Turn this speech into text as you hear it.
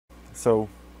So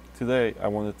today I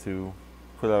wanted to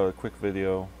put out a quick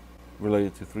video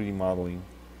related to 3D modeling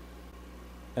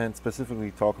and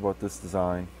specifically talk about this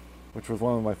design, which was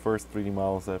one of my first 3D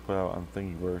models that I put out on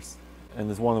Thingiverse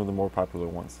and is one of the more popular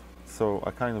ones. So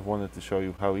I kind of wanted to show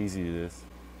you how easy it is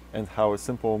and how a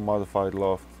simple modified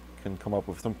loft can come up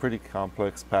with some pretty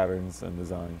complex patterns and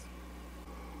designs.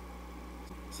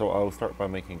 So I'll start by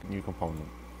making a new component,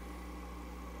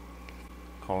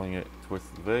 calling it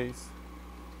Twisted Vase.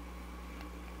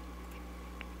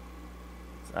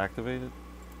 It's activated.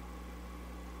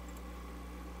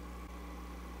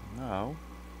 Now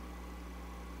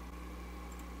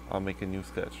I'll make a new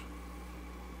sketch.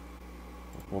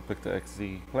 We'll pick the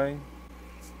XZ plane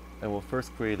and we'll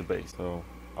first create a base. So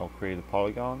I'll create a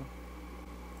polygon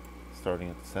starting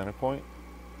at the center point.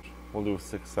 We'll do a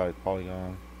 6-side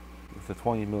polygon with a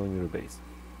 20mm base.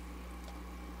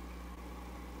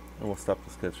 And we'll stop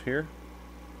the sketch here.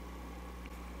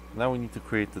 Now we need to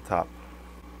create the top.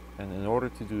 And in order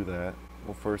to do that,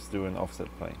 we'll first do an offset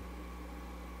plane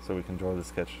so we can draw the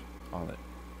sketch on it.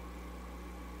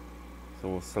 So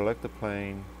we'll select the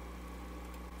plane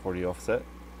for the offset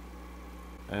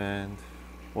and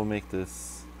we'll make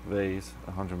this vase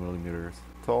 100mm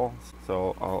tall.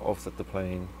 So I'll offset the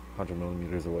plane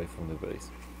 100mm away from the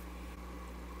base.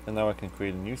 And now I can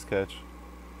create a new sketch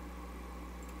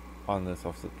on this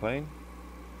offset plane.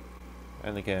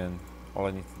 And again, all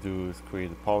I need to do is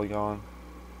create a polygon.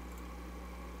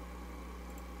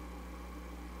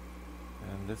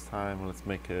 And this time let's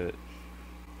make it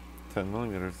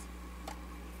 10mm.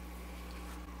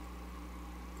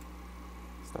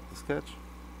 Stop the sketch.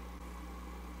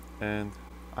 And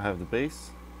I have the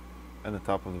base and the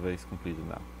top of the vase completed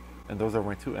now. And those are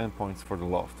my two endpoints for the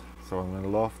loft. So I'm going to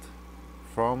loft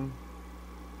from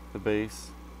the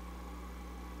base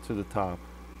to the top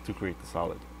to create the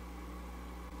solid.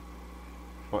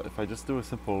 But if I just do a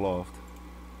simple loft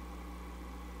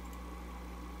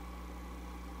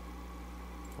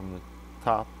from the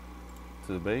top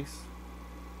to the base,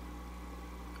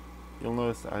 you'll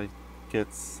notice I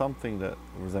get something that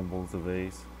resembles a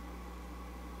vase,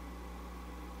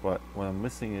 but what I'm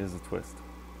missing is a twist.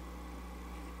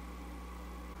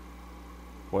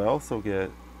 What I also get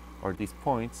are these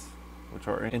points, which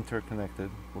are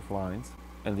interconnected with lines,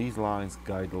 and these lines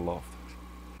guide the loft.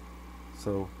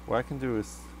 So what I can do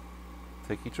is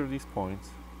take each of these points,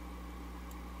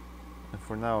 and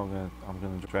for now I'm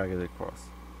gonna drag it across.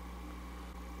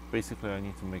 Basically, I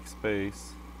need to make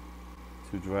space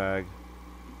to drag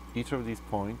each of these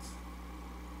points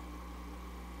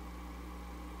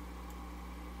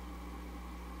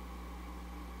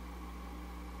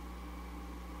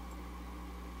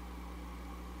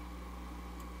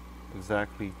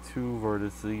exactly 2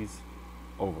 vertices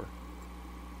over.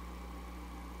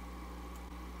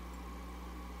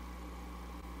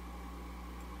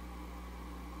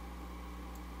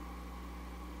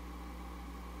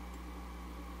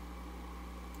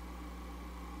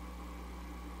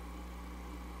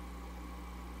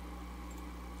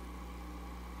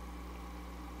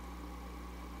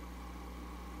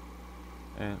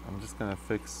 And I'm just gonna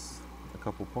fix a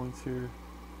couple points here,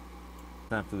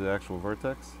 snap to the actual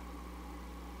vertex.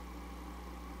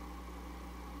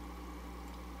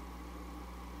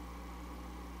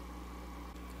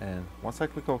 And once I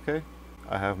click OK,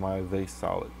 I have my vase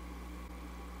solid,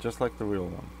 just like the real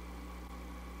one.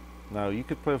 Now you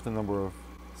could play with the number of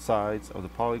sides of the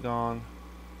polygon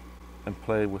and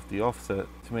play with the offset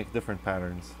to make different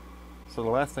patterns. So the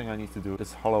last thing I need to do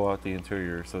is hollow out the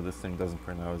interior so this thing doesn't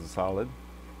print out as a solid.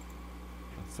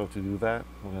 So to do that,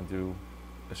 I'm going to do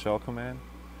a shell command,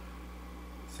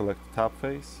 select the top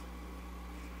face,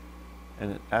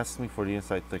 and it asks me for the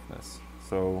inside thickness.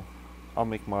 So I'll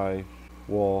make my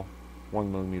wall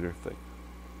 1mm thick.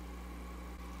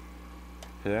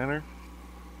 Hit enter,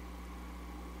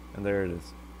 and there it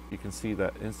is. You can see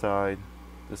that inside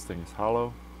this thing is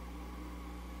hollow,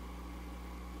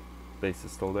 base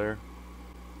is still there,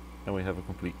 and we have a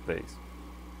complete vase.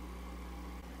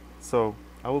 So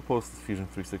I will post the Fusion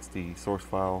 360 source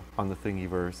file on the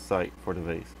Thingiverse site for the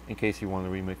vase, in case you want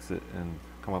to remix it and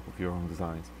come up with your own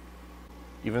designs.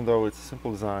 Even though it's a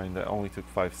simple design that only took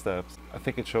 5 steps, I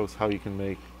think it shows how you can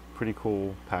make pretty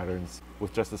cool patterns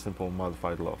with just a simple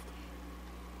modified loft.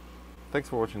 Thanks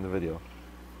for watching the video.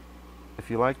 If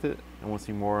you liked it and want to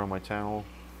see more on my channel,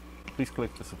 please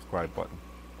click the subscribe button.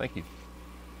 Thank you.